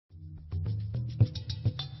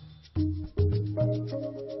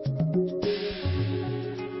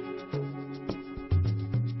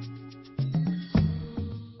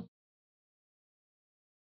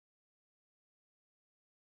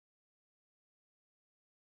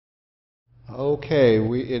Okay,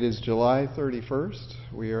 it is July 31st.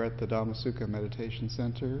 We are at the Dhammasukha Meditation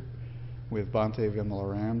Center with Bhante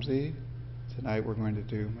Vimalaramsi. Tonight we're going to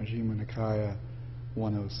do Majjhima Nikaya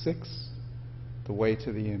 106, The Way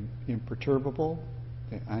to the Imperturbable,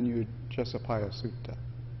 the Anenjasappaya Sutta.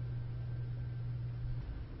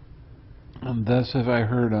 And thus have I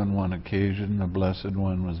heard on one occasion the Blessed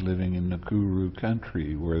One was living in the Kuru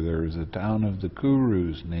country, where there is a town of the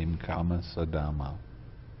Kurus named Kamasadama.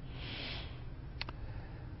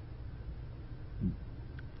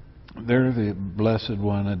 There the Blessed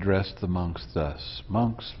One addressed the monks thus.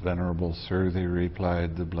 "Monks, Venerable Sir," they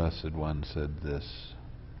replied, the Blessed One said this: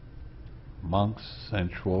 "Monks,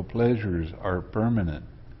 sensual pleasures are permanent,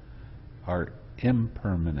 are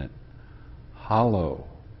impermanent, hollow,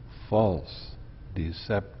 false,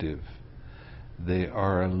 deceptive. They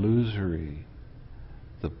are illusory,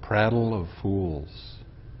 the prattle of fools.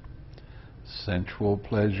 Sensual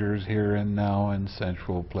pleasures here and now, and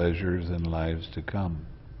sensual pleasures in lives to come.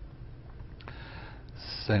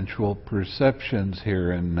 Sensual perceptions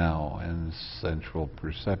here and now, and sensual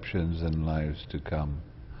perceptions in lives to come.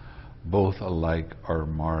 Both alike are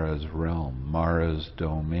Mara's realm, Mara's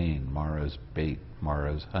domain, Mara's bait,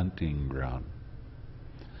 Mara's hunting ground.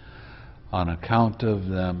 On account of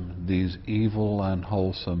them, these evil,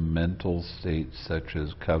 unwholesome mental states such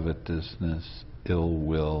as covetousness, ill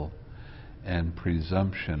will, and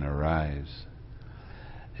presumption arise,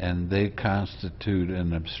 and they constitute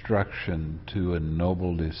an obstruction to a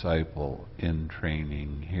noble disciple in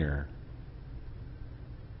training here.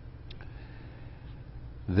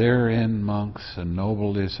 Therein, monks, a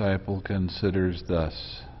noble disciple considers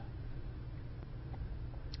thus: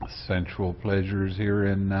 sensual pleasures here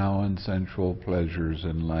and now, and sensual pleasures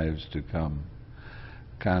in lives to come,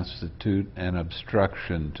 constitute an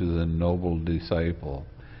obstruction to the noble disciple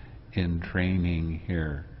in training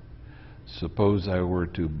here. Suppose I were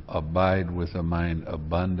to abide with a mind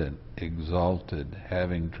abundant, exalted,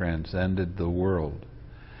 having transcended the world,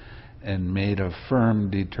 and made a firm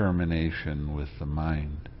determination with the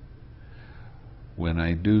mind. When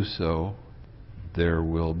I do so, there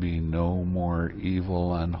will be no more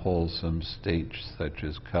evil, unwholesome states such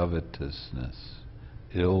as covetousness,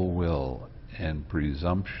 ill will, and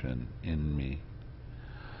presumption in me.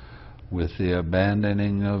 With the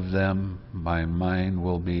abandoning of them, my mind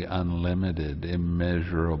will be unlimited,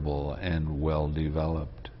 immeasurable, and well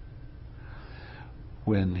developed.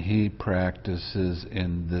 When he practices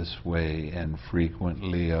in this way and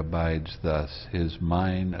frequently abides thus, his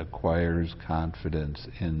mind acquires confidence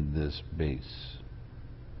in this base.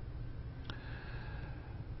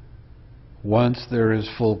 Once there is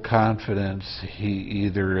full confidence, he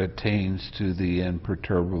either attains to the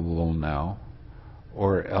imperturbable now,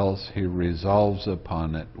 or else he resolves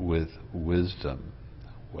upon it with wisdom.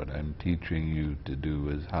 What I'm teaching you to do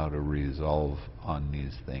is how to resolve on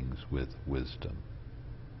these things with wisdom.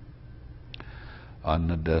 On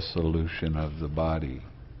the dissolution of the body.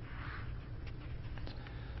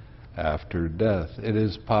 After death, it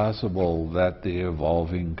is possible that the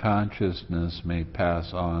evolving consciousness may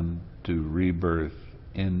pass on to rebirth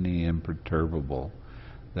in the imperturbable.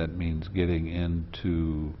 That means getting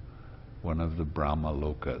into one of the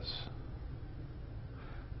Brahmalokas.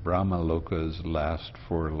 Brahmalokas last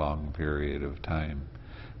for a long period of time.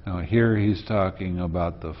 Now here he's talking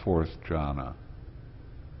about the fourth jhāna,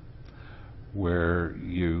 where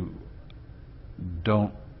you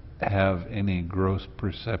don't have any gross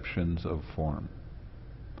perceptions of form.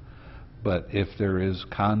 But if there is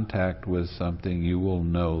contact with something, you will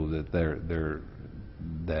know that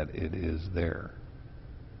that it is there.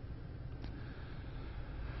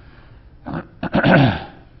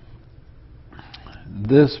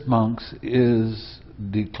 This, monks, is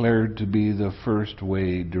declared to be the first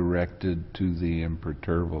way directed to the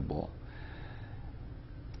imperturbable.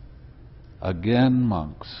 Again,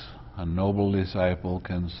 monks, a noble disciple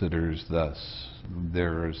considers thus: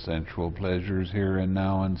 there are sensual pleasures here and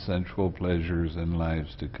now, and sensual pleasures in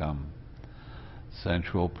lives to come.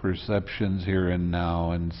 Sensual perceptions here and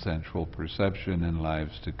now, and sensual perception in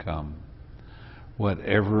lives to come.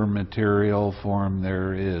 Whatever material form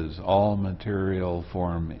there is, all material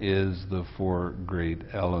form is the four great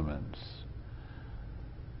elements.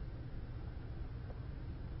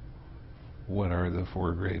 What are the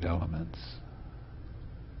four great elements?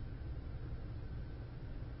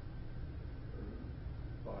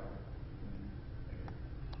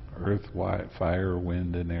 Earth, fire,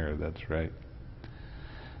 wind, and air, that's right.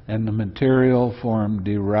 And the material form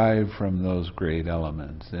derived from those great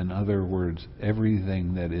elements. In other words,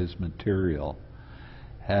 everything that is material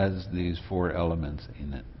has these four elements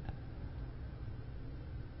in it.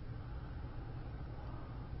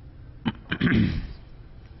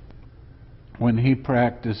 When he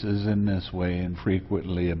practices in this way and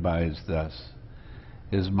frequently abides thus,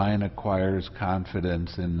 his mind acquires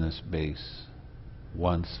confidence in this base.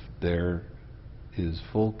 Once there is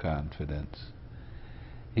full confidence,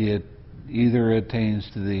 he either attains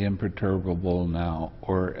to the imperturbable now,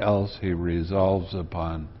 or else he resolves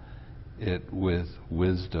upon it with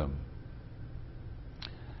wisdom.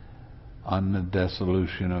 On the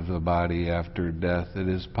dissolution of the body after death, it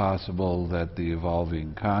is possible that the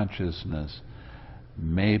evolving consciousness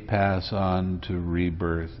may pass on to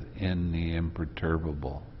rebirth in the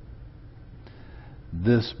imperturbable.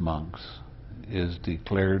 This, monks, is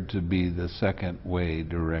declared to be the second way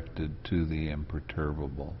directed to the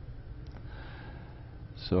imperturbable.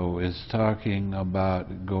 So it's talking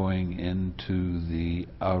about going into the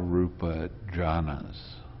arupa jhanas,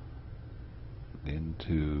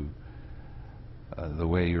 into the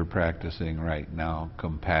way you're practicing right now,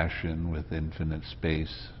 compassion with infinite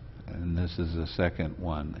space. And this is the second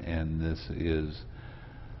one, and this is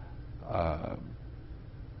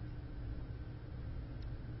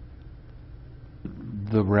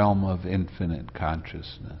the realm of infinite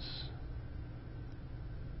consciousness.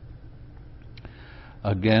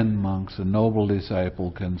 Again, monks, a noble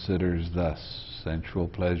disciple considers thus: sensual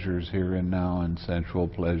pleasures here and now, and sensual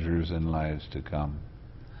pleasures in lives to come.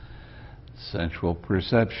 Sensual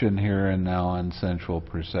perception here and now, and sensual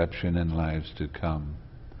perception in lives to come.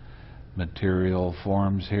 Material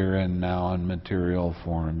forms here and now, and material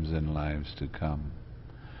forms in lives to come.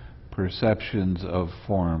 Perceptions of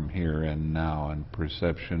form here and now, and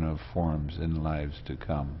perception of forms in lives to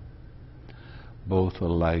come. Both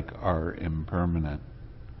alike are impermanent.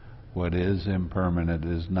 What is impermanent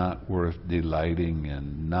is not worth delighting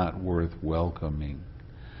in, not worth welcoming,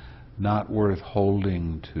 not worth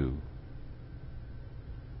holding to,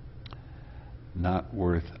 not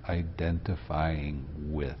worth identifying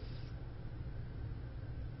with.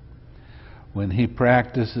 When he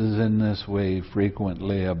practices in this way,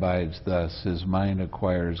 frequently abides thus, his mind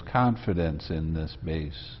acquires confidence in this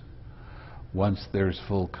base. Once there's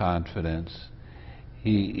full confidence,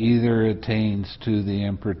 he either attains to the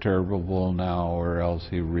imperturbable now, or else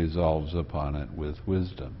he resolves upon it with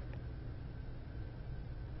wisdom.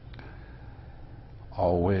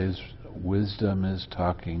 Always, wisdom is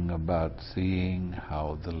talking about seeing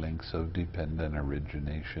how the links of dependent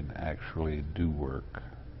origination actually do work.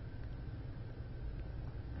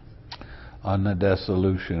 On the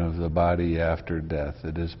dissolution of the body after death,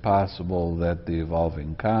 it is possible that the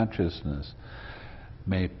evolving consciousness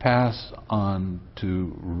may pass on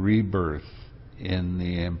to rebirth in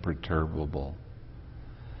the imperturbable.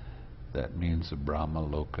 That means the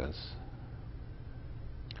Brahmalokas.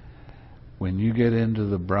 When you get into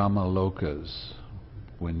the Brahmalokas,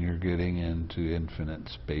 when you're getting into infinite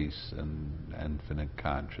space and infinite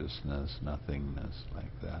consciousness, nothingness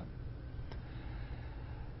like that,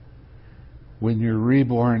 when you're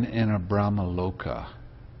reborn in a Brahmaloka,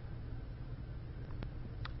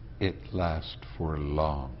 it lasts for a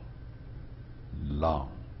long,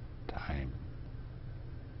 long time.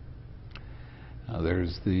 Now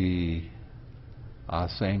there's the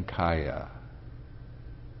Āneñjasappaya.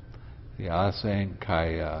 The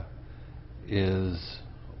Āneñjasappaya is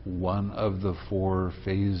one of the 4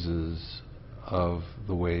 phases of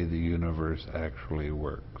the way the universe actually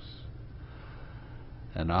works.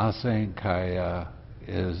 An Āneñjasappaya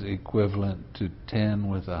is equivalent to 10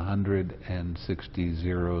 with 160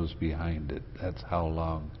 zeros behind it. That's how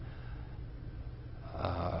long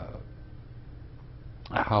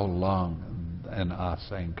an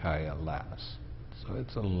Āneñjasappaya lasts. So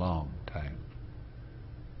it's a long time.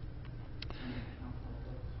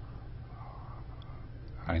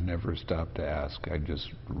 I never stopped to ask, I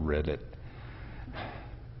just read it.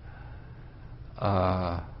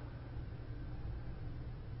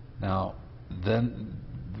 Now, then,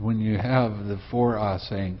 when you have the 4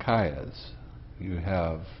 Āneñjasappayas, you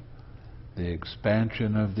have the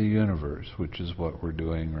expansion of the universe, which is what we're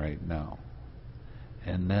doing right now.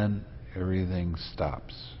 And then everything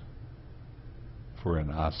stops for an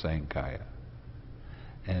Āneñjasappaya.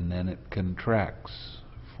 And then it contracts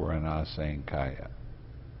for an Āneñjasappaya.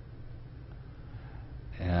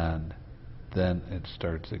 And then it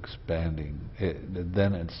starts expanding.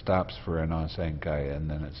 Then it stops for an Āneñjasappaya, and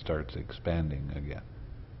then it starts expanding again.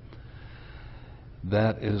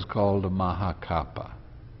 That is called a Mahakapa.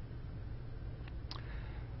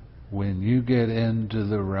 When you get into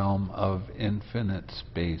the realm of infinite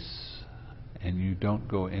space, and you don't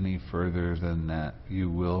go any further than that,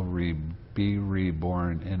 you will be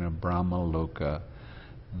reborn in a Brahmaloka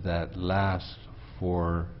that lasts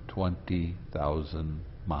for 20,000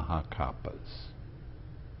 mahakapas.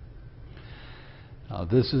 Now,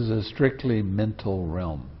 this is a strictly mental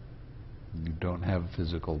realm. You don't have a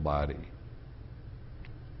physical body.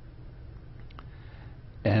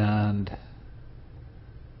 And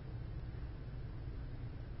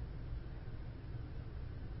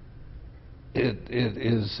it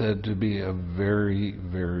is said to be a very,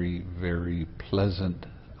 very, very pleasant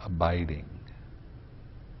abiding.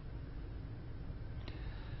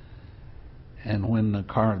 And when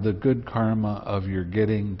the good karma of your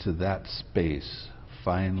getting to that space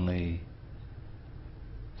finally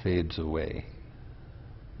fades away,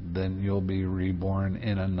 then you'll be reborn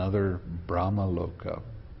in another Brahmaloka,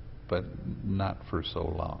 but not for so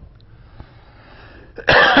long.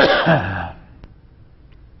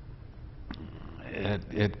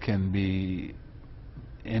 It can be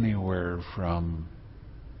anywhere from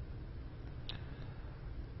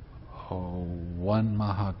 1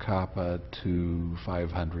 mahakapa to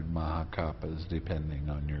 500 mahakapas, depending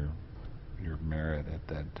on your merit at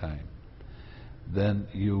that time. Then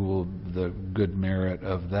the good merit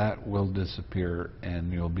of that will disappear,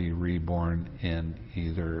 and you'll be reborn in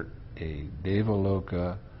either a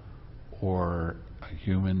Devaloka or a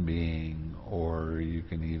human being, or you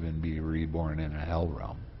can even be reborn in a hell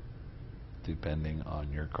realm, depending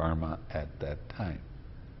on your karma at that time.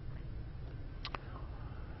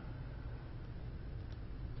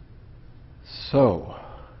 So,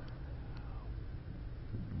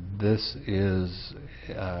 this is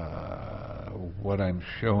what I'm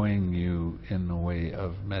showing you in the way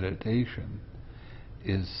of meditation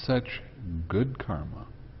is such good karma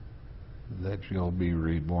that you'll be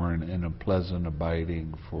reborn in a pleasant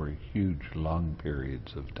abiding for huge, long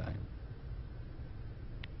periods of time.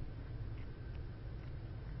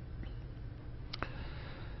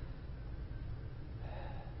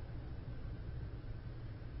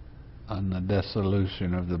 On the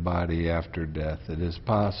dissolution of the body after death, it is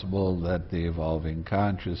possible that the evolving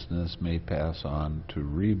consciousness may pass on to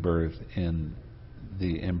rebirth in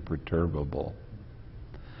the imperturbable.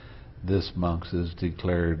 This, monks, is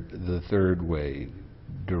declared the third way,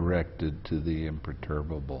 directed to the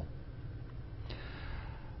imperturbable.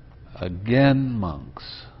 Again,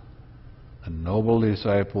 monks, a noble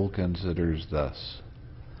disciple considers thus: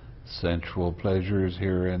 sensual pleasures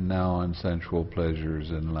here and now, and sensual pleasures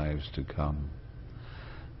in lives to come.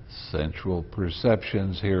 Sensual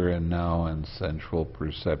perceptions here and now, and sensual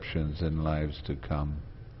perceptions in lives to come.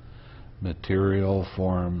 Material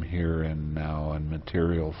form here and now, and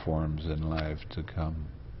material forms in lives to come.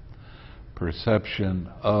 Perception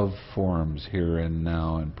of forms here and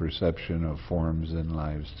now, and perception of forms in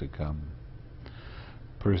lives to come.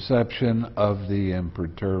 Perception of the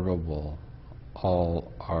imperturbable.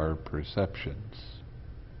 All are perceptions.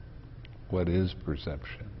 What is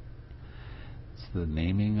perception? It's the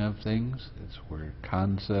naming of things. It's where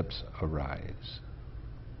concepts arise.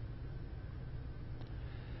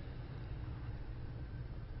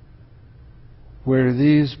 Where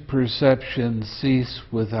these perceptions cease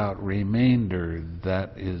without remainder,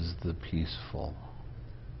 that is the peaceful.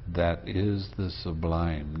 That is the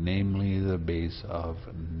sublime, namely the base of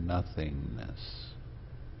nothingness.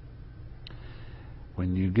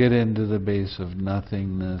 When you get into the base of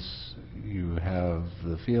nothingness, you have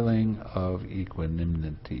the feeling of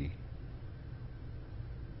equanimity.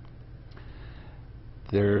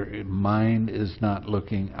 Their mind is not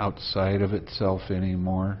looking outside of itself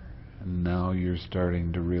anymore, and now you're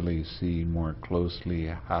starting to really see more closely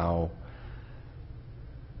how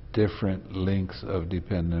different links of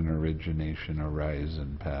dependent origination arise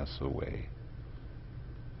and pass away.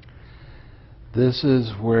 This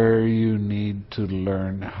is where you need to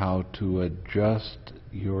learn how to adjust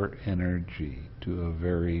your energy to a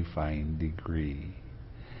very fine degree.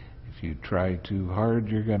 If you try too hard,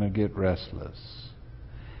 you're going to get restless.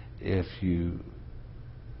 If you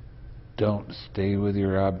don't stay with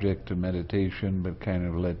your object of meditation, but kind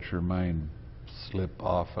of let your mind slip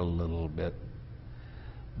off a little bit,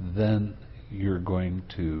 then you're going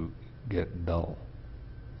to get dull.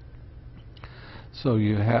 So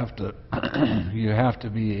you have to you have to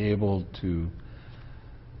be able to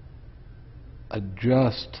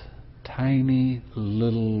adjust tiny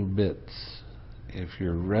little bits. If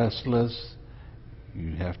you're restless,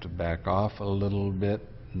 you have to back off a little bit,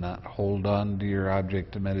 not hold on to your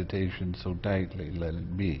object of meditation so tightly, let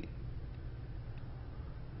it be.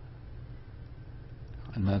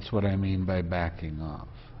 And that's what I mean by backing off.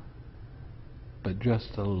 But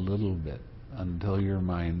just a little bit, until your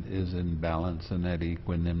mind is in balance and that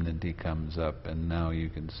equanimity comes up, and now you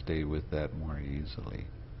can stay with that more easily.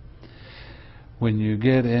 When you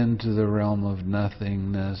get into the realm of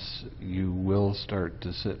nothingness, you will start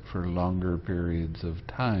to sit for longer periods of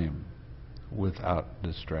time without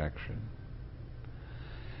distraction.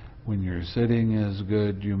 When your sitting is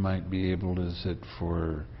good, you might be able to sit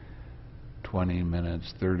for 20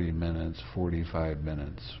 minutes, 30 minutes, 45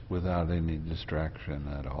 minutes without any distraction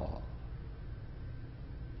at all.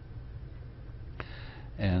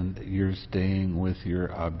 And you're staying with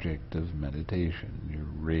your object of meditation.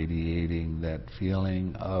 You're radiating that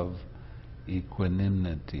feeling of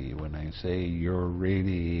equanimity. When I say you're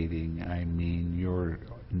radiating, I mean you're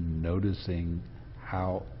noticing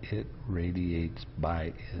how it radiates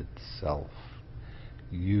by itself.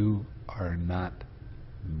 You are not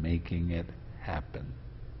making it happen.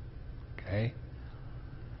 Okay?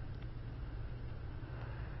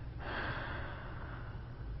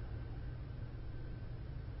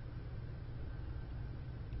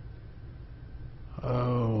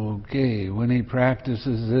 Okay, when he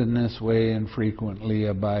practices in this way and frequently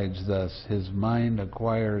abides thus, his mind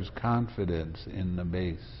acquires confidence in the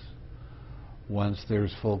base. Once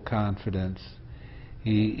there's full confidence,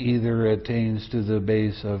 he either attains to the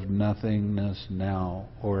base of nothingness now,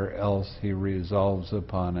 or else he resolves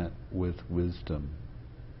upon it with wisdom.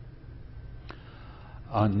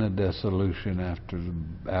 On the dissolution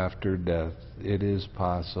after death, it is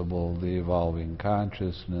possible the evolving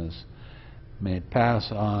consciousness may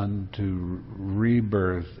pass on to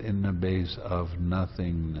rebirth in the base of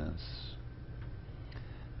nothingness.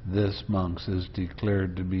 This, monks, is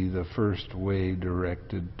declared to be the first way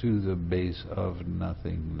directed to the base of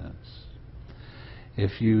nothingness.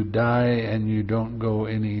 If you die and you don't go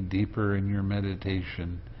any deeper in your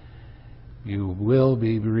meditation, you will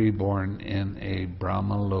be reborn in a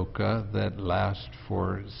Brahmaloka that lasts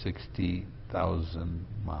for 60,000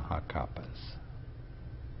 Mahakapas.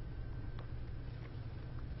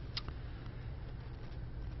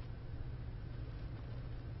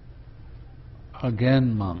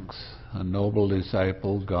 Again, monks, a noble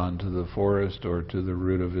disciple gone to the forest or to the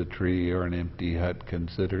root of a tree or an empty hut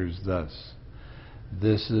considers thus: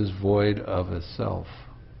 this is void of a self,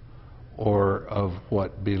 or of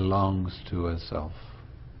what belongs to a self.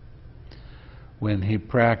 When he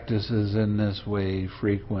practices in this way,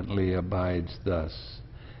 frequently abides thus,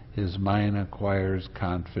 his mind acquires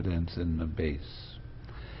confidence in the base.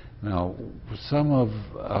 Now, some of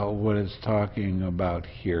what it's talking about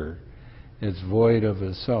here, it's void of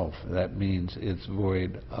a self. That means it's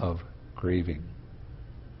void of craving.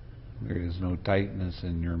 There is no tightness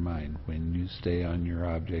in your mind when you stay on your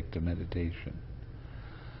object of meditation.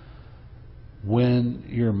 When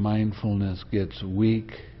your mindfulness gets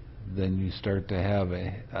weak, then you start to have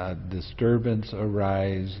a disturbance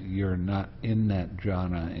arise. You're not in that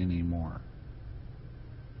jhāna anymore.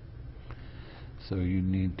 So you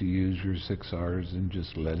need to use your 6 R's and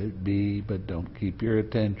just let it be, but don't keep your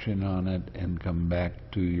attention on it, and come back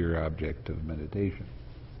to your object of meditation.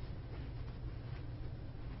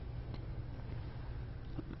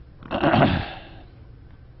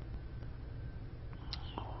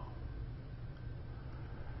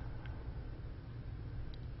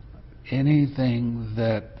 Anything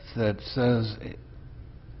that says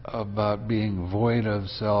about being void of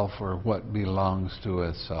self or what belongs to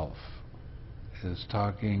a self is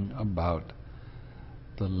talking about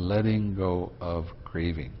the letting go of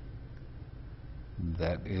craving.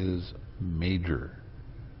 That is major.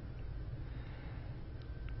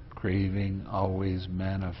 Craving always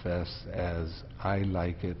manifests as I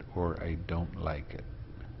like it or I don't like it.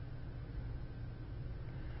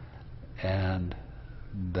 And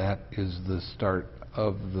that is the start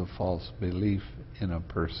of the false belief in a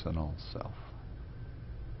personal self.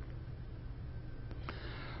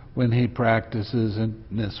 When he practices in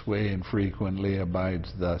this way and frequently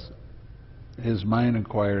abides thus, his mind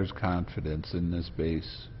acquires confidence in this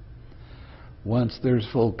base. Once there's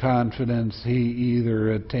full confidence, he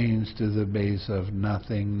either attains to the base of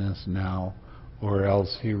nothingness now, or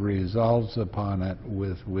else he resolves upon it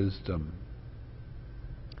with wisdom.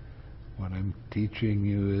 What I'm teaching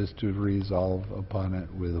you is to resolve upon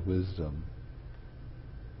it with wisdom.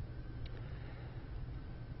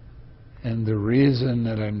 And the reason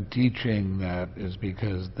that I'm teaching that is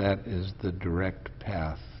because that is the direct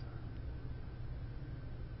path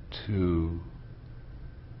to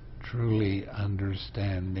truly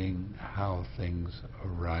understanding how things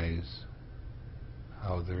arise,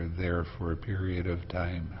 how they're there for a period of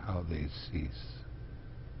time, how they cease.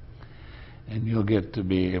 And you'll get to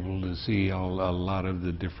be able to see a lot of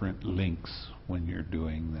the different links when you're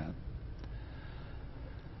doing that.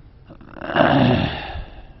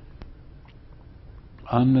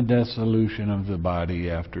 On the dissolution of the body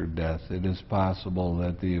after death, it is possible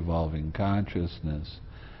that the evolving consciousness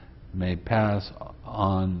may pass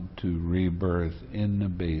on to rebirth in the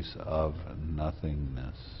base of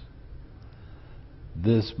nothingness.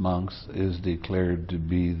 This, monks, is declared to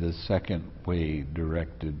be the second way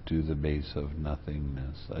directed to the base of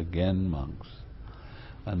nothingness. Again, monks,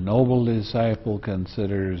 a noble disciple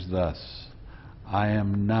considers thus: I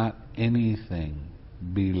am not anything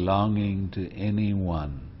belonging to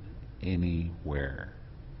anyone, anywhere.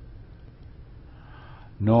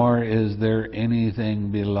 Nor is there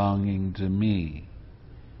anything belonging to me,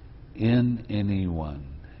 in anyone,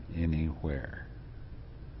 anywhere.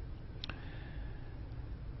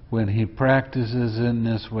 When he practices in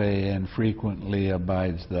this way and frequently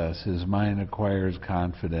abides thus, his mind acquires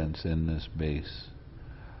confidence in this base.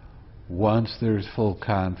 Once there's full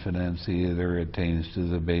confidence, he either attains to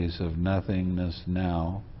the base of nothingness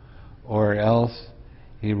now, or else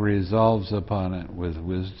he resolves upon it with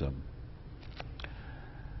wisdom.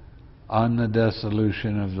 On the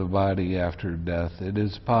dissolution of the body after death, it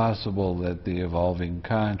is possible that the evolving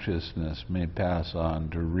consciousness may pass on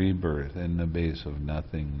to rebirth in the base of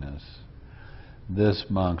nothingness. This,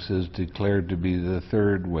 monks, is declared to be the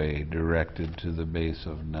third way directed to the base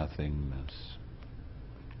of nothingness.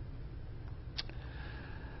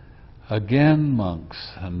 Again,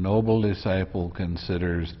 monks, a noble disciple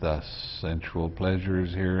considers thus: sensual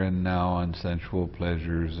pleasures here and now and sensual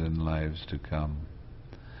pleasures in lives to come.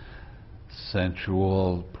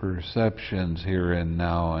 Sensual perceptions here and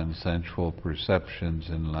now and sensual perceptions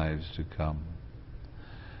in lives to come.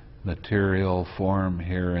 Material form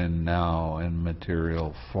here and now and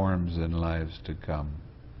material forms in lives to come.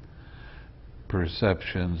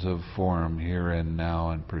 Perceptions of form here and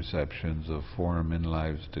now and perceptions of form in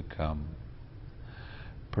lives to come.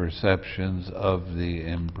 Perceptions of the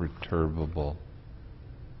imperturbable.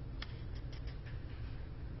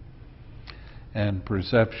 And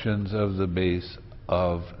perceptions of the base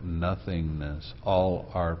of nothingness. All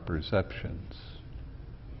are perceptions.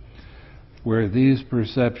 Where these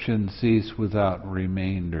perceptions cease without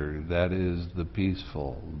remainder, that is the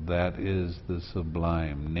peaceful, that is the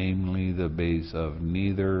sublime, namely the base of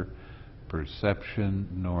neither perception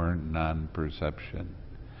nor non-perception.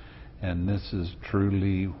 And this is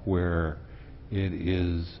truly where it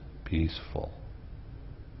is peaceful.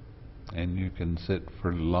 And you can sit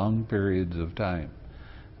for long periods of time,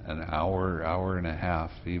 an hour, hour and a half,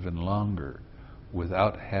 even longer,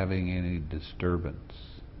 without having any disturbance.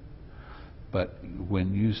 But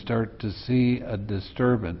when you start to see a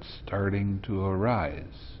disturbance starting to arise,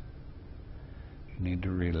 you need to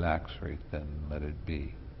relax right then and let it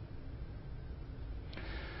be.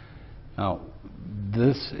 Now,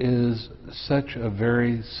 this is such a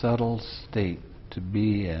very subtle state to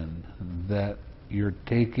be in that you're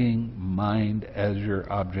taking mind as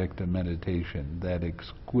your object of meditation, that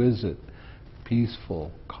exquisite,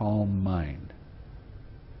 peaceful, calm mind.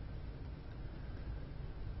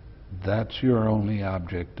 That's your only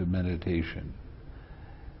object of meditation.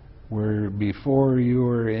 Where before you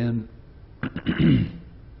were in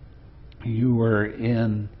you were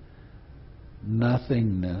in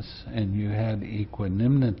nothingness and you had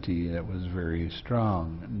equanimity that was very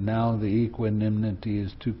strong. Now the equanimity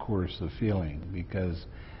is too coarse a feeling because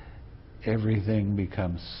everything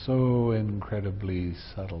becomes so incredibly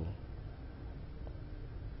subtle.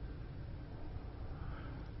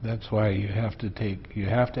 That's why you have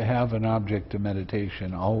to have an object of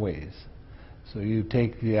meditation always. So you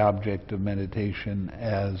take the object of meditation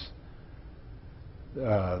as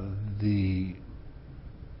the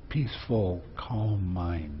peaceful, calm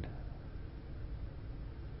mind.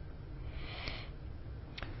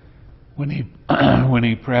 When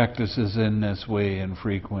he practices in this way and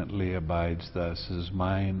frequently abides thus, his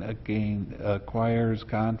mind again acquires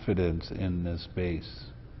confidence in this base.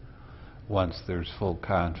 Once there's full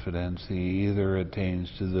confidence, he either attains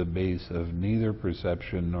to the base of neither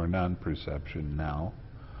perception nor non-perception now,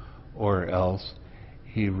 or else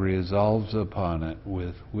he resolves upon it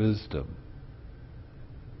with wisdom.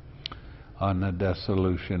 On the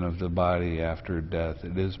dissolution of the body after death,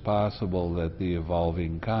 it is possible that the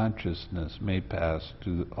evolving consciousness may pass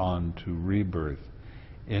on to rebirth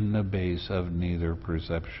in the base of neither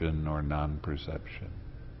perception nor non-perception.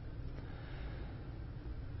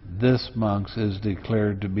 This, monks, is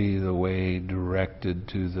declared to be the way directed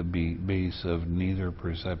to the base of neither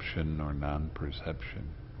perception nor non-perception.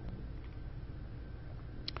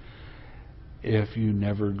 If you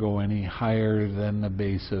never go any higher than the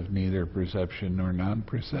base of neither perception nor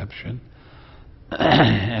non-perception,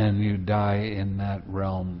 and you die in that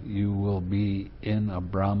realm, you will be in a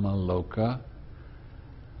Brahma Loka,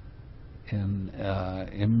 in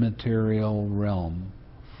immaterial realm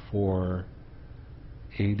for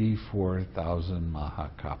 84,000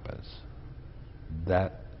 Mahakapas.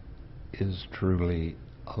 That is truly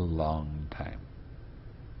a long time.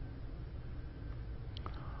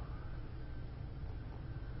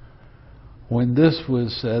 When this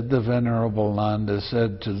was said, the Venerable Nanda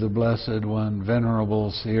said to the Blessed One,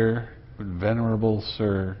 Venerable Sir,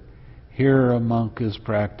 here a monk is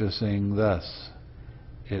practicing thus.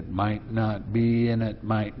 It might not be and it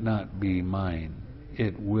might not be mine.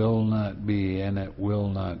 It will not be and it will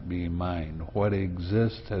not be mine. What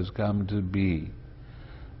exists has come to be.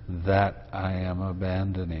 That I am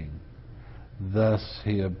abandoning. Thus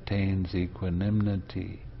he obtains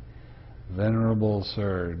equanimity. Venerable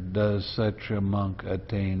Sir, does such a monk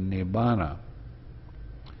attain Nibbāna?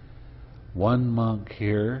 One monk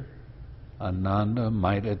here, Ananda,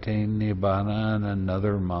 might attain Nibbāna, and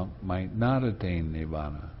another monk might not attain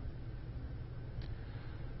Nibbāna.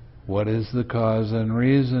 What is the cause and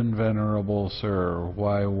reason, Venerable Sir,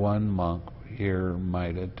 why one monk here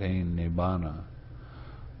might attain Nibbāna,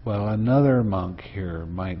 while another monk here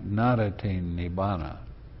might not attain Nibbāna?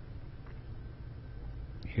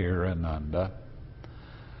 Here, Ananda,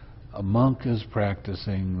 a monk is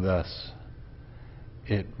practicing thus.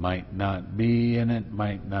 It might not be and it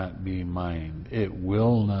might not be mine. It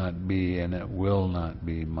will not be and it will not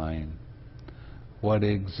be mine. What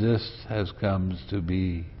exists has come to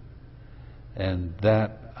be, and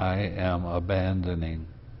that I am abandoning.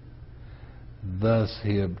 Thus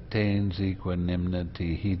he obtains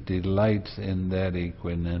equanimity. He delights in that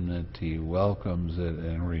equanimity, welcomes it,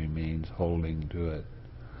 and remains holding to it.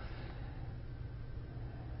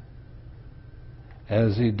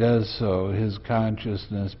 As he does so, his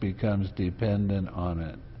consciousness becomes dependent on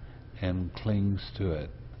it and clings to it.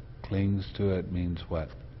 Clings to it means what?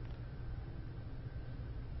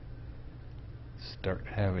 Start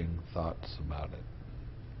having thoughts about it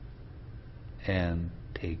and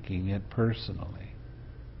taking it personally.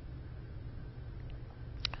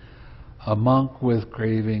 A monk with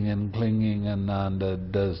craving and clinging, Ananda,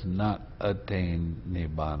 does not attain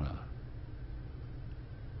Nibbāna.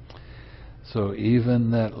 So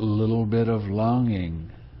even that little bit of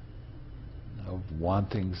longing, of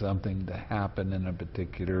wanting something to happen in a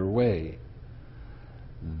particular way,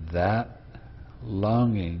 that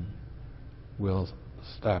longing will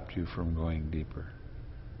stop you from going deeper.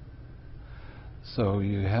 So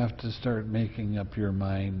you have to start making up your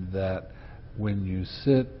mind that when you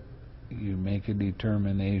sit, you make a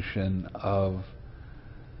determination of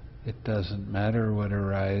it doesn't matter what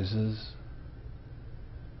arises.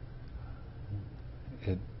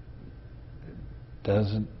 It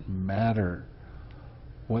doesn't matter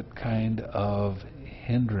what kind of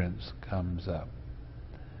hindrance comes up.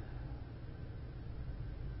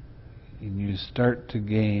 And you start to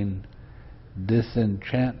gain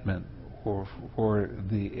disenchantment for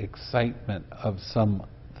the excitement of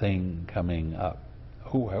something coming up.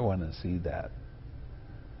 Oh, I want to see that.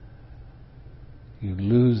 You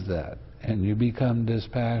lose that and you become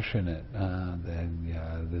dispassionate. Then,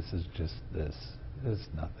 yeah, this is just this. It's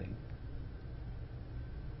nothing.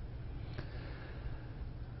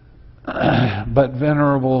 But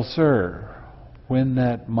Venerable Sir, when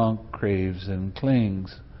that monk craves and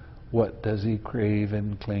clings, what does he crave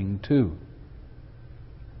and cling to?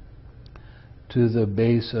 To the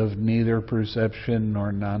base of neither perception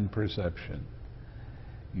nor non-perception.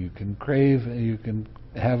 You can crave, you can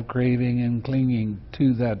have craving and clinging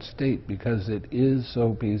to that state because it is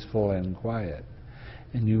so peaceful and quiet.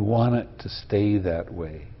 And you want it to stay that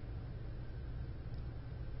way.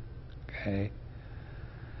 Okay?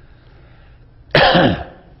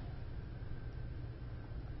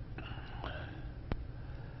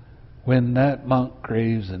 When that monk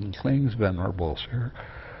craves and clings, Venerable Sir,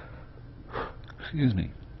 excuse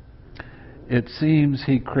me, it seems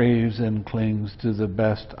he craves and clings to the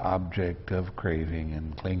best object of craving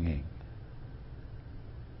and clinging.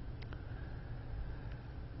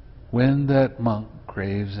 When that monk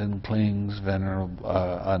craves and clings, Venerable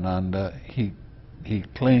Ananda, he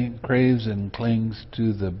craves and clings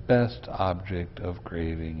to the best object of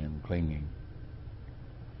craving and clinging.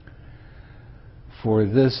 For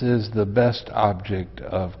this is the best object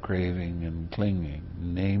of craving and clinging,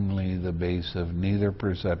 namely the base of neither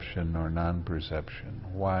perception nor non-perception.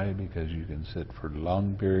 Why? Because you can sit for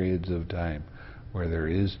long periods of time where there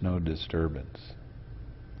is no disturbance.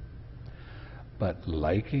 But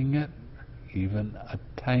liking it, even a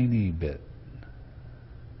tiny bit,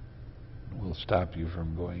 will stop you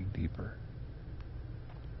from going deeper.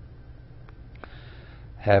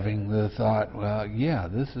 Having the thought, well, yeah,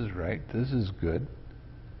 this is right, this is good.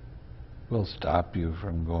 will stop you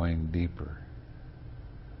from going deeper.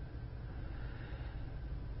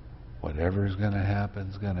 Whatever's going to happen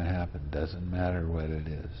is going to happen. Doesn't matter what it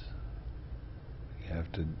is. You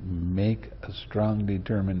have to make a strong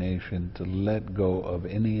determination to let go of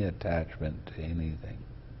any attachment to anything.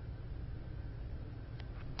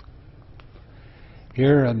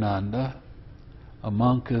 Here, Ananda, a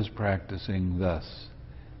monk is practicing thus.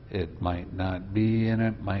 It might not be and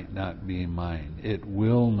it might not be mine. It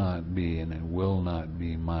will not be and it will not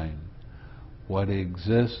be mine. What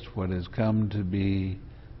exists, what has come to be,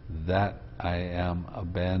 that I am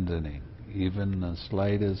abandoning, even the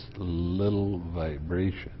slightest little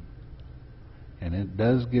vibration. And it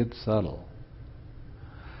does get subtle.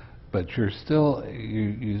 But you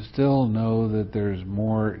still know that there's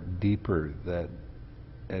more deeper, that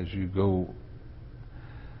as you go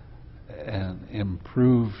and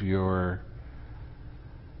improve your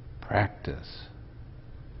practice,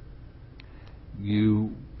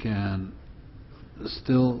 you can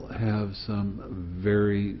still have some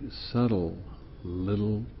very subtle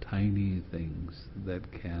little tiny things that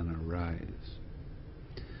can arise.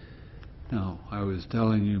 Now, I was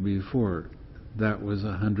telling you before, that was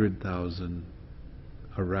 100,000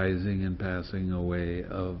 arising and passing away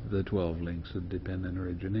of the 12 links of dependent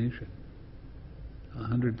origination.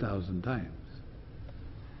 100,000 times.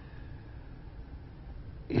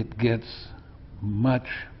 It gets much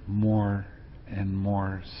more and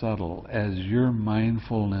more subtle. As your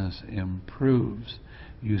mindfulness improves,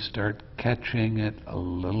 you start catching it a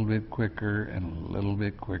little bit quicker and a little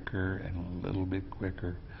bit quicker and a little bit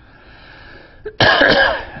quicker.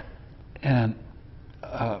 And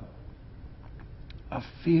a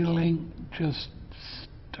feeling just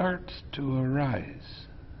starts to arise,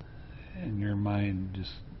 and your mind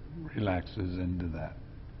just relaxes into that.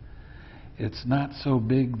 It's not so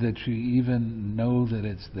big that you even know that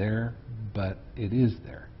it's there, but it is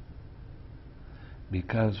there.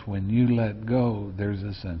 Because when you let go, there's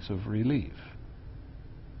a sense of relief.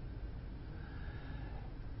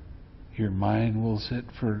 Your mind will sit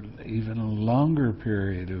for even a longer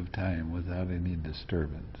period of time without any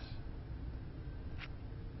disturbance.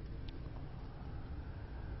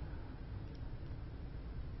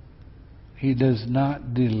 He does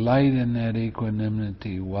not delight in that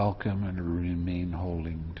equanimity, welcome and remain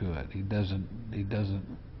holding to it. He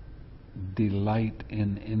doesn't delight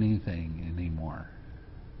in anything anymore.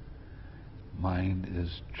 Mind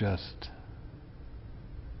is just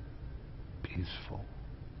peaceful,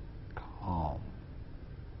 calm.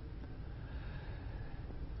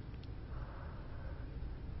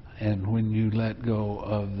 And when you let go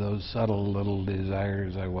of those subtle little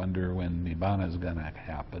desires, I wonder when Nibbāna is going to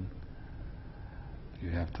happen. You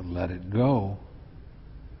have to let it go,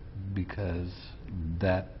 because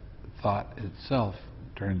that thought itself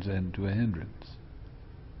turns into a hindrance.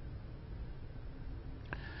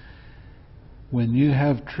 When you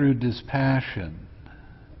have true dispassion,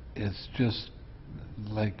 it's just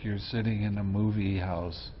like you're sitting in a movie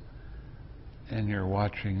house and you're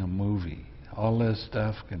watching a movie. All this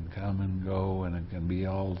stuff can come and go, and it can be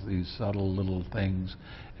all these subtle little things,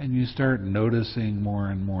 and you start noticing more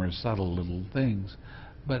and more subtle little things,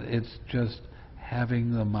 but it's just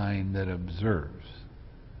having the mind that observes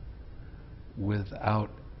without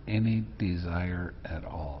any desire at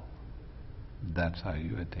all. That's how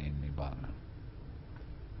you attain Nibbāna.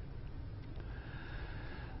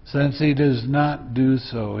 Since he does not do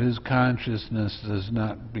so, his consciousness does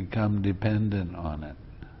not become dependent on it.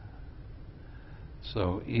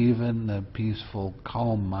 So even the peaceful,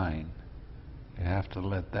 calm mind, you have to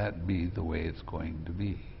let that be the way it's going to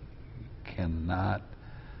be. You cannot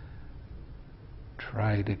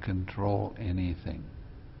try to control anything.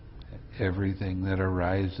 Everything that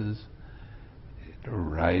arises, it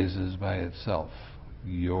arises by itself.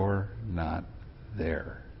 You're not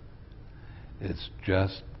there. It's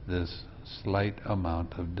just this slight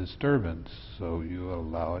amount of disturbance, so you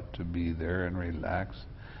allow it to be there and relax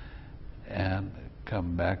and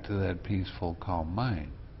come back to that peaceful, calm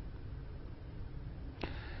mind.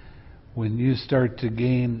 When you start to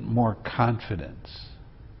gain more confidence,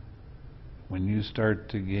 when you start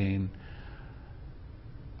to gain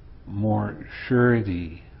more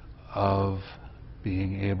surety of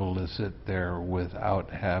being able to sit there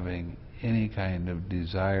without having any kind of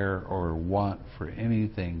desire or want for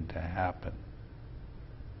anything to happen,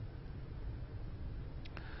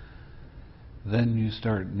 then you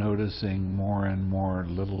start noticing more and more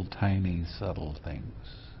little tiny subtle things.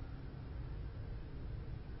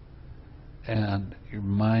 And your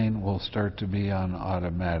mind will start to be on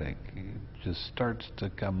automatic. It just starts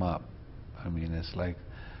to come up. I mean, it's like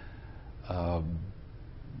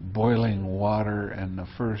boiling water, and the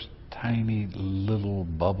first tiny little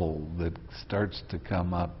bubble that starts to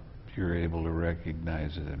come up, you're able to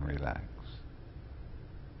recognize it and relax.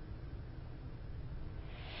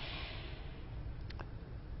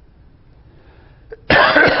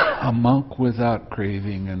 A monk without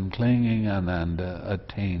craving and clinging, Ananda,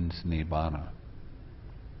 attains Nibbāna.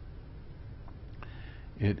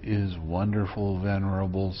 It is wonderful,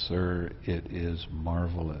 Venerable Sir, it is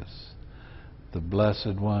marvelous. The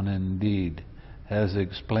Blessed One indeed has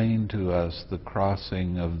explained to us the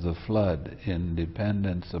crossing of the flood in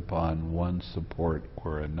dependence upon one support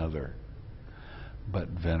or another. But,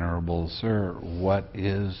 Venerable Sir, what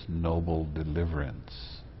is noble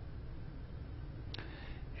deliverance?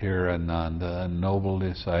 Here, Ananda, a noble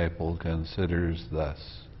disciple considers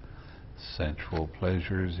thus: sensual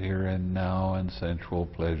pleasures here and now, and sensual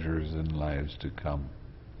pleasures in lives to come.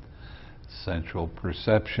 Sensual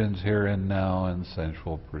perceptions here and now, and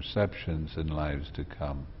sensual perceptions in lives to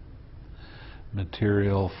come.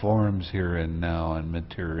 Material forms here and now, and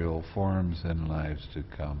material forms in lives to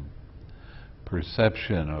come.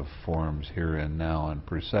 Perception of forms here and now, and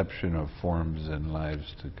perception of forms in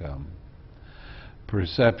lives to come.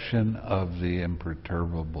 Perception of the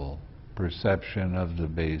imperturbable, perception of the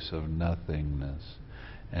base of nothingness,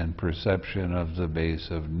 and perception of the base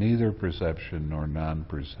of neither perception nor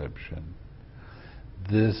non-perception.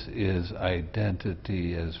 This is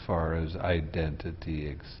identity as far as identity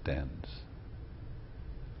extends.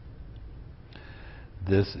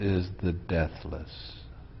 This is the deathless,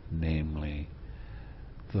 namely,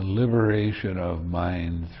 the liberation of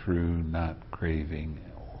mind through not craving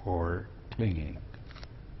or clinging.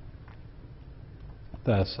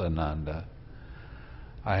 Thus, Ananda,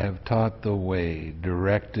 I have taught the way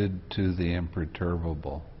directed to the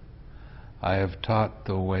imperturbable. I have taught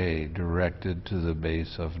the way directed to the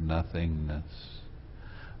base of nothingness.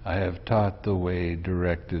 I have taught the way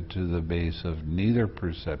directed to the base of neither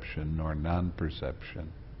perception nor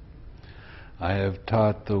non-perception. I have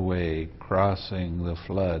taught the way crossing the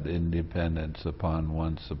flood in dependence upon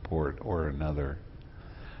one support or another.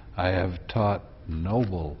 I have taught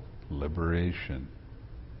noble liberation.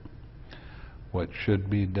 What should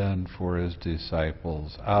be done for his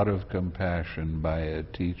disciples out of compassion by a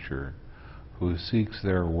teacher who seeks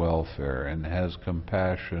their welfare and has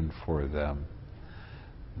compassion for them,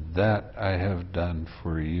 that I have done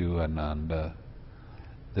for you, Ananda.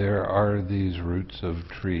 There are these roots of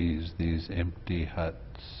trees, these empty huts.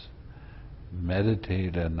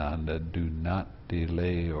 Meditate, Ananda, do not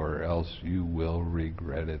delay, or else you will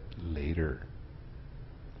regret it later.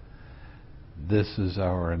 This is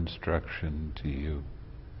our instruction to you.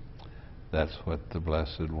 That's what the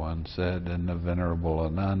Blessed One said, and the Venerable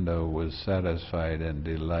Ananda was satisfied and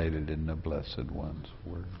delighted in the Blessed One's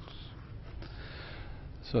words.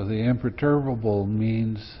 So the imperturbable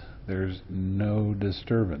means there's no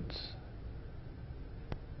disturbance.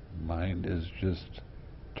 Mind is just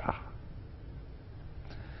ta.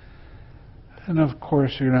 And of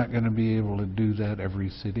course you're not going to be able to do that every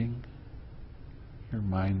sitting. Your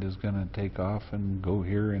mind is going to take off and go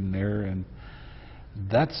here and there, and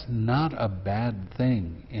that's not a bad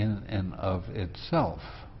thing in and of itself,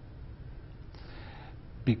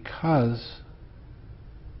 because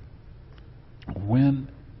when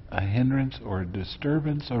a hindrance or a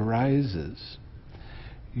disturbance arises,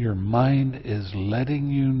 your mind is letting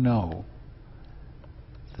you know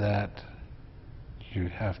that you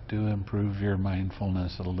have to improve your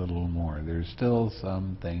mindfulness a little more. There's still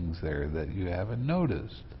some things there that you haven't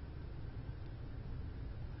noticed.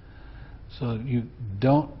 So you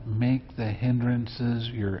don't make the hindrances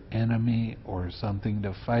your enemy or something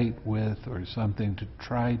to fight with or something to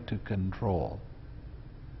try to control.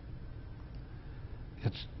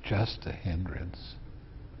 It's just a hindrance.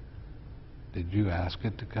 Did you ask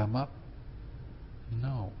it to come up?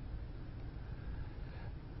 No.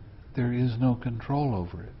 There is no control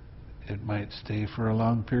over it. It might stay for a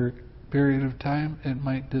long period of time. It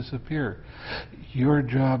might disappear. Your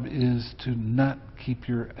job is to not keep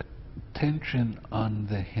your attention on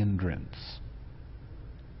the hindrance.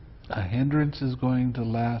 A hindrance is going to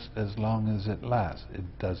last as long as it lasts.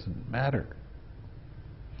 It doesn't matter.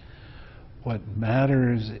 What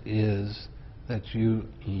matters is that you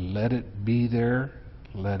let it be there,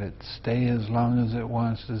 let it stay as long as it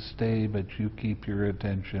wants to stay, but you keep your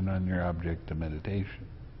attention on your object of meditation.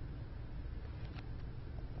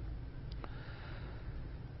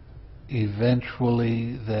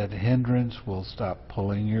 Eventually that hindrance will stop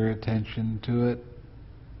pulling your attention to it,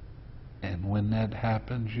 and when that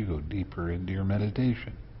happens, you go deeper into your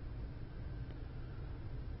meditation.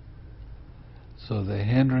 So the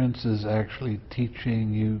hindrance is actually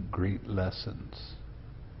teaching you great lessons.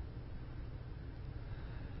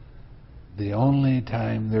 The only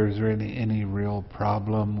time there's really any real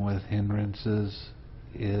problem with hindrances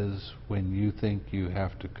is when you think you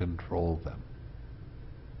have to control them.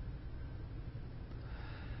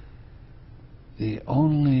 The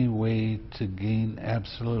only way to gain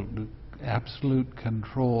absolute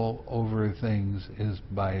control over things is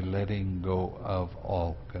by letting go of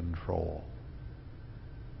all control.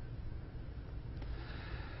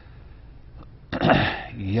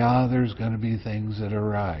 Yeah, there's going to be things that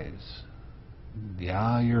arise.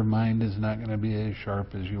 Yeah, your mind is not going to be as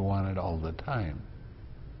sharp as you want it all the time.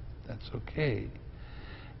 That's okay.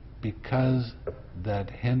 Because that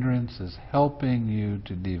hindrance is helping you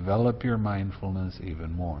to develop your mindfulness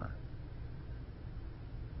even more.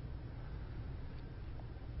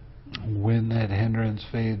 When that hindrance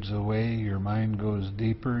fades away, your mind goes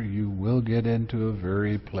deeper, you will get into a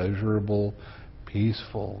very pleasurable,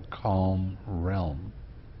 peaceful, calm realm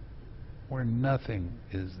where nothing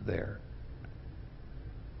is there.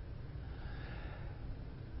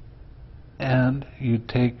 And you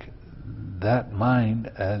take that mind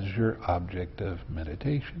as your object of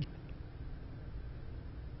meditation.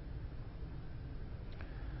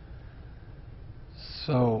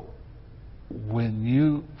 So when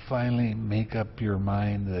you finally make up your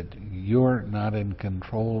mind that you're not in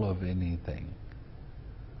control of anything,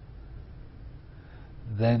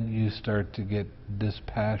 then you start to get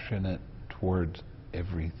dispassionate towards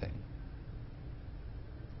everything.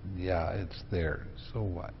 Yeah, it's there, so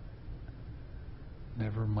what?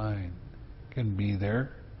 Never mind. Can be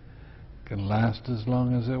there, can last as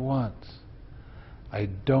long as it wants. I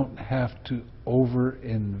don't have to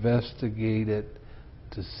over-investigate it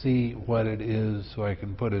to see what it is so I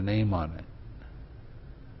can put a name on it.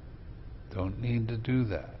 Don't need to do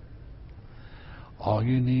that. All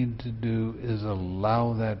you need to do is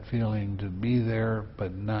allow that feeling to be there,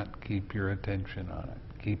 but not keep your attention on it.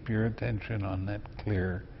 Keep your attention on that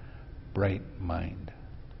clear, bright mind.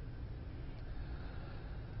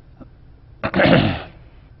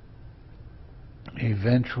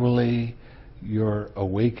 Eventually, your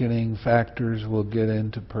awakening factors will get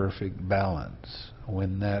into perfect balance.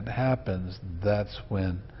 When that happens, that's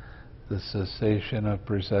when the cessation of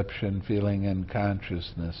perception, feeling, and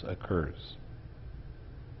consciousness occurs.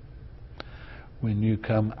 When you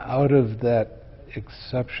come out of that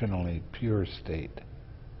exceptionally pure state,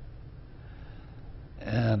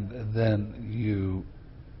 and then you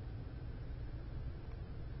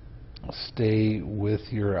stay with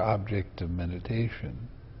your object of meditation,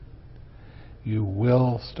 you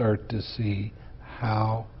will start to see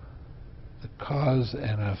how the cause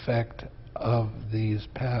and effect of these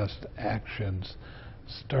past actions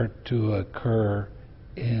start to occur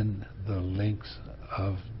in the links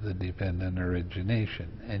of the dependent origination,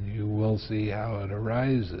 and you will see how it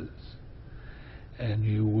arises, and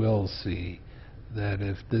you will see that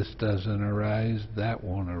if this doesn't arise, that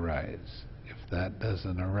won't arise. If that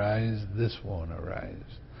doesn't arise, this won't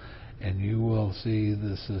arise. And you will see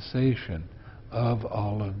the cessation of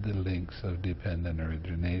all of the links of dependent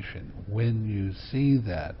origination. When you see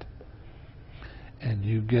that, and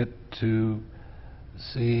you get to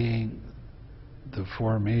seeing the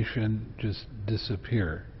formation just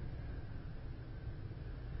disappear,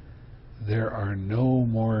 there are no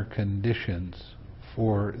more conditions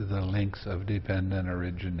for the links of dependent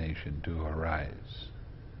origination to arise.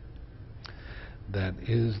 That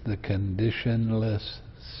is the conditionless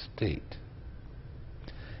state.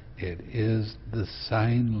 It is the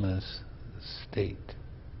signless state.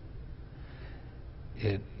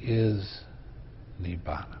 It is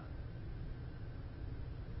Nibbāna.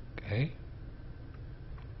 Okay?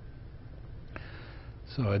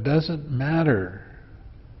 So it doesn't matter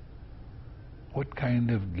what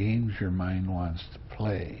kind of games your mind wants to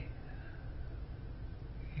play.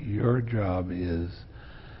 Your job is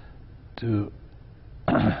to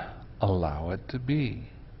allow it to be.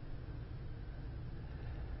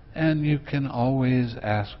 And you can always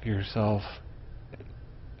ask yourself,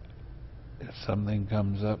 if something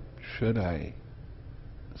comes up, should I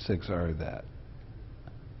 6R that?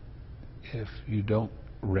 If you don't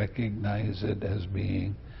recognize it as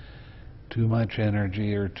being too much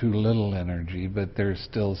energy or too little energy, but there's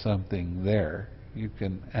still something there, you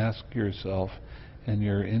can ask yourself, and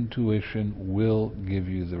your intuition will give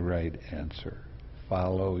you the right answer.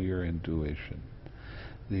 Follow your intuition.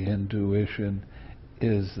 The intuition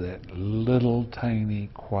is that little tiny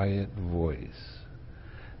quiet voice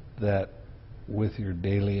that with your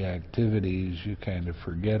daily activities you kind of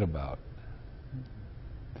forget about.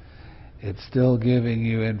 It's still giving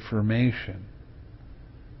you information,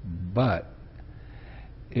 But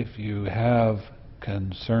if you have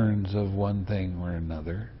concerns of one thing or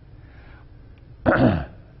another,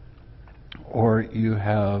 or you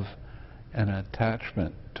have an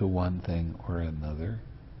attachment to one thing or another,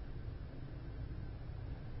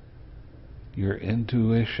 your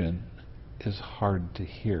intuition is hard to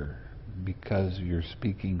hear because you're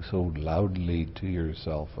speaking so loudly to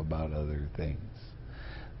yourself about other things.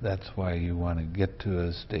 That's why you want to get to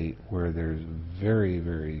a state where there's very,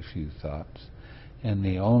 very few thoughts, and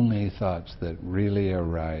the only thoughts that really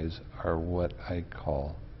arise are what I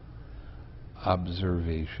call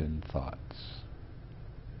observation thoughts.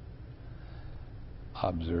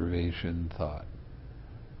 Observation thought.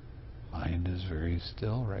 Mind is very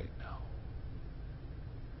still right now.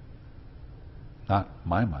 Not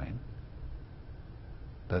my mind.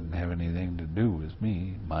 Doesn't have anything to do with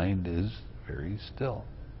me. Mind is very still.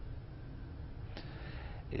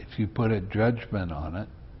 If you put a judgment on it,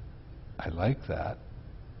 I like that,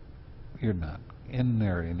 you're not in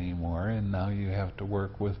there anymore, and now you have to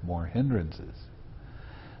work with more hindrances.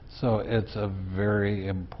 So it's a very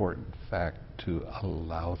important fact to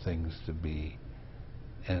allow things to be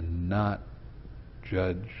and not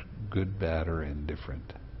judge good, bad, or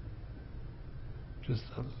indifferent. Just,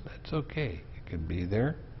 it's okay. It can be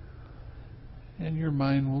there, and your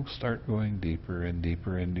mind will start going deeper and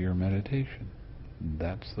deeper into your meditation.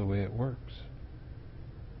 That's the way it works.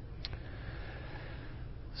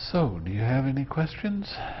 So, do you have any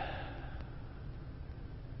questions?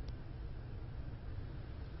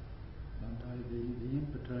 The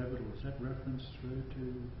imperturbable, is that reference through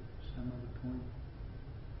to some other point?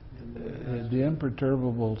 The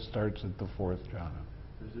imperturbable starts at the fourth jhāna.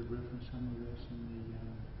 Does it reference some of this in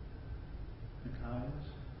the Nikayas?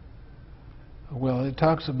 Well, it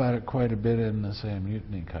talks about it quite a bit in the Samyutta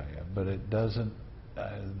Nikāya, but it doesn't.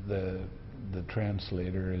 The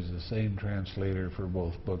translator is the same translator for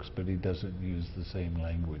both books, but he doesn't use the same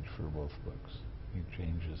language for both books. He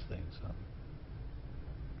changes things up.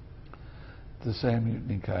 The Samyutta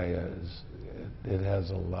Nikāya it has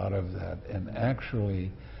a lot of that, and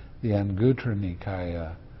actually, the Anguttara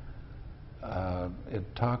Nikāya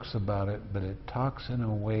it talks about it, but it talks in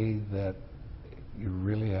a way that you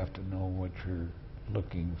really have to know what you're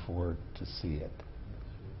looking for to see it.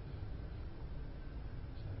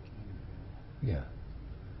 Yeah.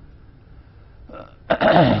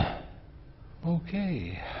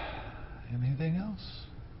 Okay. Anything else?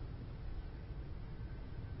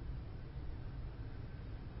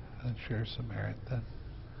 Let's share some merit then.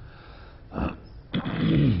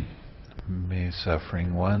 May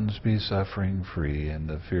suffering ones be suffering free, and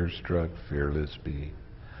the fear-struck fearless be.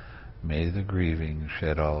 May the grieving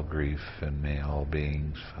shed all grief, and may all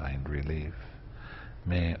beings find relief.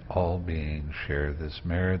 May all beings share this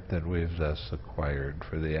merit that we've thus acquired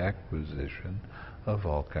for the acquisition of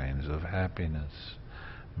all kinds of happiness.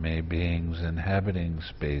 May beings inhabiting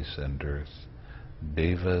space and earth,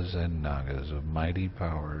 devas and nagas of mighty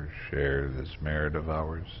power, share this merit of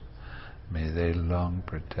ours. May they long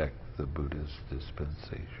protect the Buddha's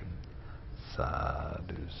dispensation.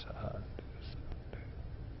 Sadhu, sadhu.